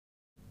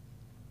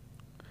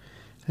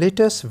Let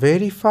us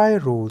verify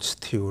Rolle's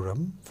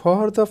theorem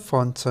for the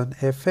function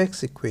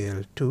fx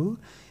equal to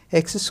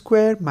x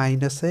square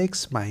minus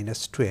x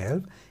minus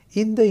 12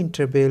 in the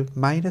interval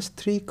minus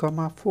 3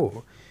 comma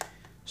 4.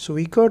 So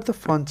we got the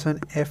function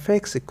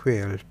fx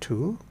equal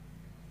to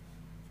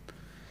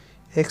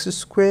x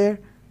square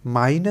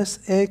minus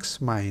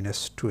x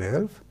minus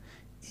 12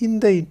 in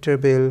the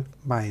interval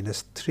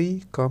minus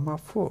 3 comma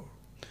 4.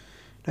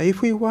 Now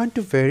if we want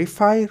to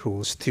verify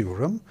Rolle's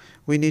theorem,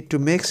 we need to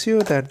make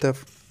sure that the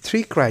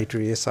three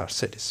criteria are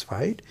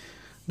satisfied.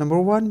 Number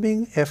 1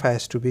 being f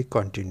has to be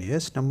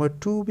continuous, number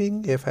 2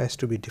 being f has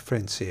to be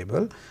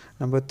differentiable,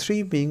 number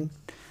 3 being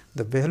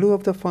the value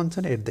of the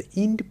function at the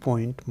end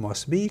point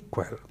must be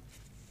equal.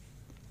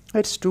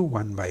 Let's do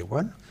one by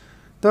one.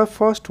 The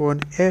first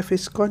one, f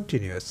is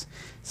continuous.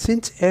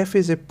 Since f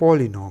is a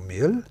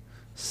polynomial,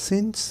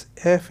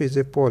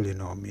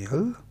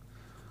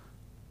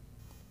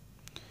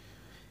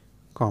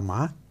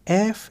 comma,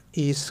 f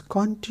is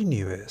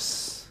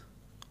continuous.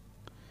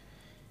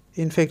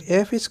 In fact,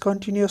 f is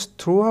continuous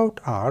throughout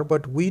R,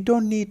 but we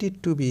don't need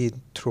it to be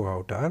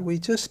throughout R. We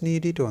just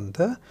need it on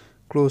the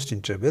closed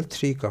interval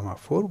 3 comma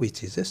 4,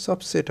 which is a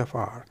subset of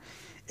R.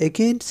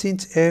 Again,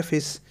 since f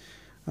is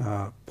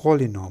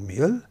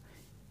polynomial,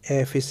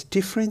 f is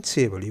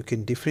differentiable. You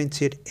can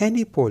differentiate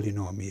any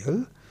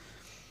polynomial,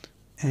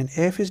 and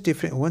f is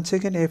once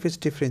again f is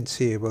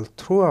differentiable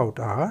throughout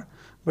R,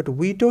 but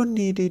we don't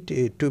need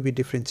it to be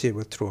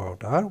differentiable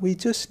throughout R. We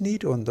just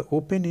need on the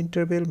open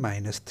interval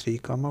minus 3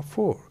 comma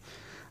 4.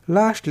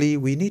 Lastly,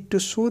 we need to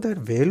show that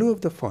value of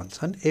the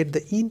function at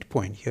the end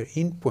point. Here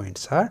end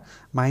points are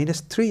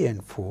minus 3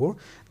 and 4.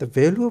 The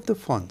value of the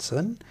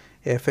function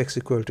fx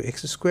equal to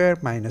x square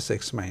minus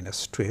x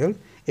minus 12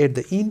 at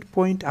the end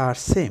point are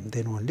same,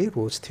 then only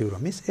Rolle's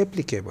theorem is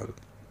applicable.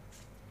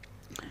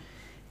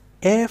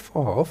 F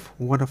of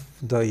one of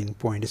the end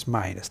point is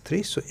minus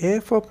 3, so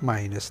f of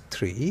minus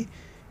 3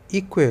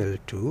 equal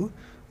to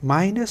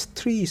minus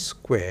 3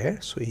 square,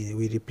 so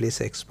we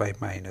replace x by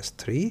minus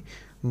 3,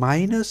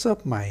 minus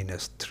of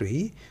minus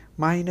 3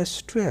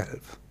 minus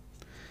 12.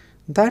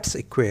 That's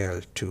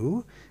equal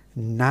to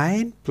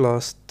 9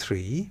 plus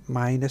 3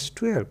 minus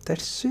 12,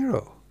 that's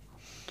 0.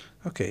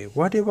 Okay,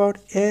 what about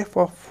f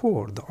of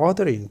 4? The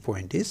other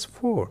endpoint is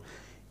 4.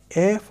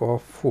 F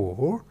of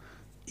 4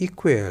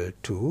 equal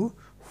to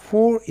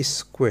 4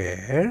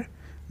 square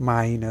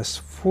minus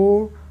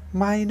 4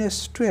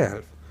 minus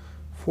 12.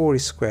 4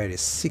 square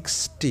is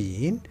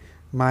 16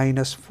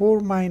 minus 4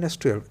 minus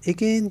 12,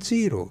 again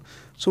 0.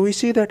 So we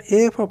see that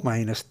f of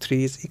minus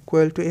 3 is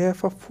equal to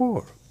f of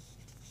 4.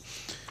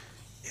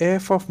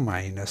 F of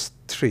minus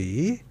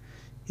 3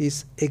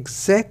 is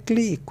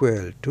exactly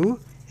equal to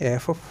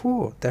f of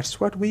 4. That's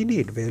what we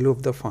need. Value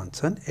of the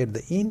function at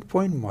the end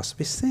point must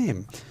be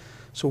same.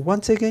 So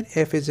once again,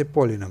 f is a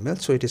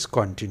polynomial, so it is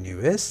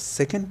continuous.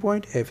 Second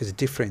point, f is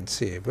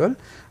differentiable.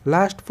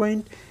 Last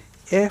point,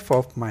 f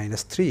of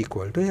minus 3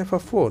 equal to f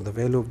of 4. The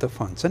value of the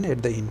function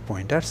at the end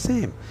point are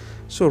same.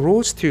 So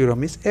Rolle's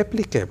theorem is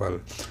applicable.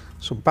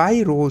 So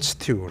by Rolle's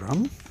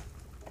theorem,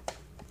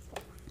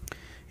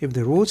 if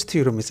the Rolle's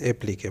theorem is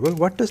applicable,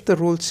 what does the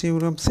Rolle's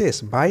theorem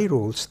says? By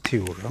Rolle's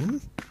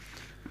theorem,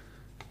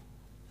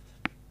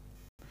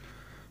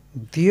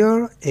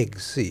 there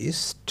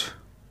exists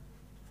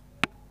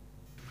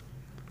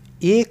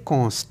a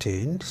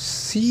constant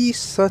c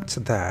such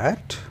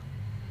that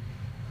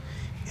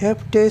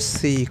f dash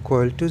c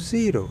equal to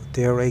 0.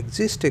 There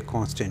exists a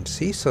constant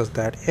c such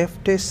that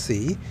f dash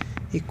c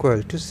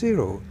equal to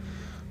 0.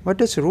 What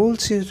does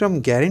Rolle's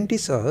theorem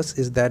guarantees us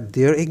is that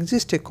there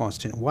exists a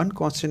constant. One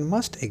constant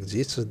must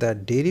exist so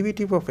that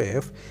derivative of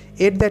f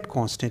at that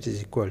constant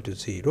is equal to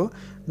 0.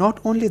 Not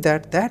only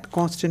that, that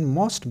constant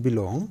must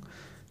belong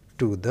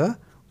to the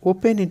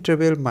open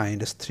interval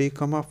minus 3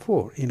 comma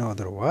 4. In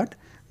other words,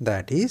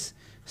 that is,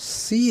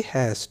 c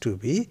has to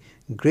be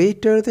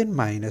greater than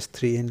minus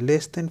 3 and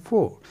less than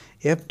 4.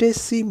 F dash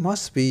c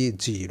must be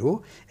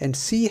 0 and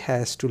c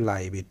has to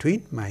lie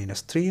between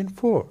minus 3 and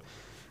 4.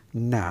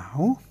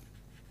 Now,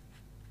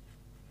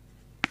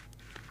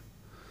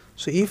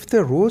 so if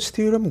the Rolle's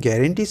theorem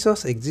guarantees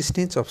us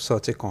existence of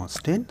such a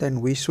constant, then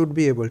we should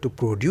be able to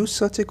produce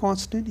such a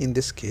constant. In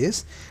this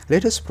case,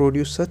 let us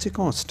produce such a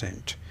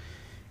constant.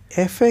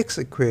 Fx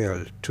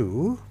equal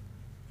to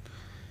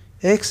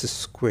x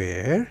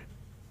square,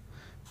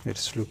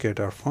 let's look at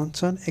our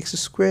function, x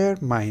square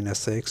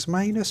minus x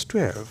minus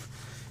 12,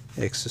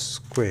 x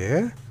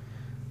square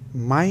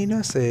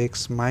minus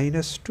x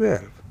minus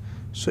 12.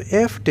 So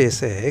f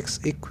dash x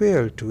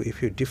equal to,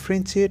 if you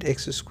differentiate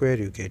x square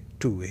you get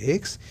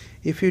 2x,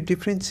 if you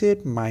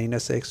differentiate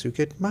minus x you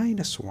get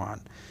minus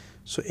 1.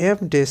 So f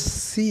dash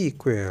c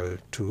equal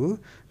to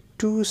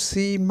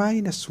 2c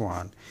minus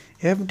 1.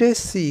 F dash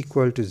c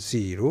equal to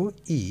 0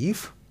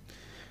 if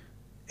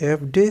f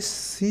dash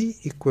c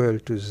equal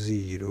to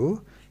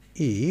 0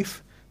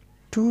 if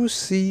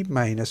 2c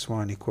minus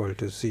 1 equal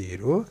to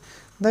 0.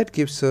 That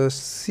gives us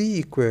c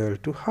equal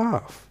to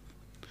half.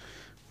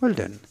 Well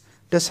done.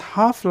 Does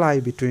half lie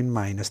between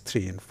minus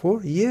 3 and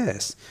 4?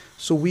 Yes.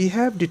 So we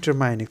have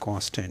determined a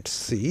constant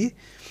c.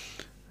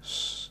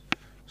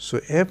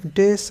 So f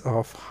dash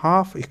of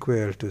half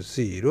equal to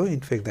 0. In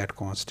fact, that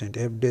constant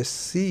f dash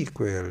c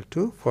equal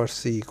to, for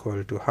c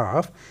equal to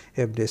half,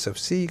 f dash of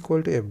c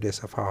equal to f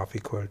dash of half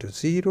equal to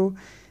 0,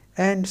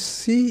 and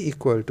c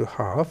equal to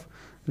half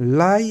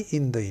lie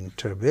in the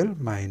interval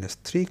minus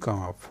 3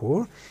 comma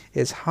 4,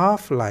 as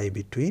half lie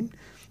between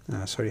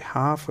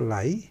half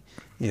lie,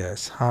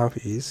 yes, half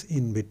is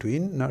in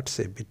between, not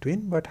say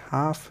between, but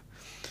half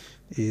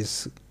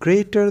is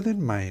greater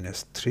than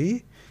minus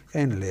 3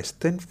 and less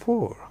than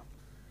 4.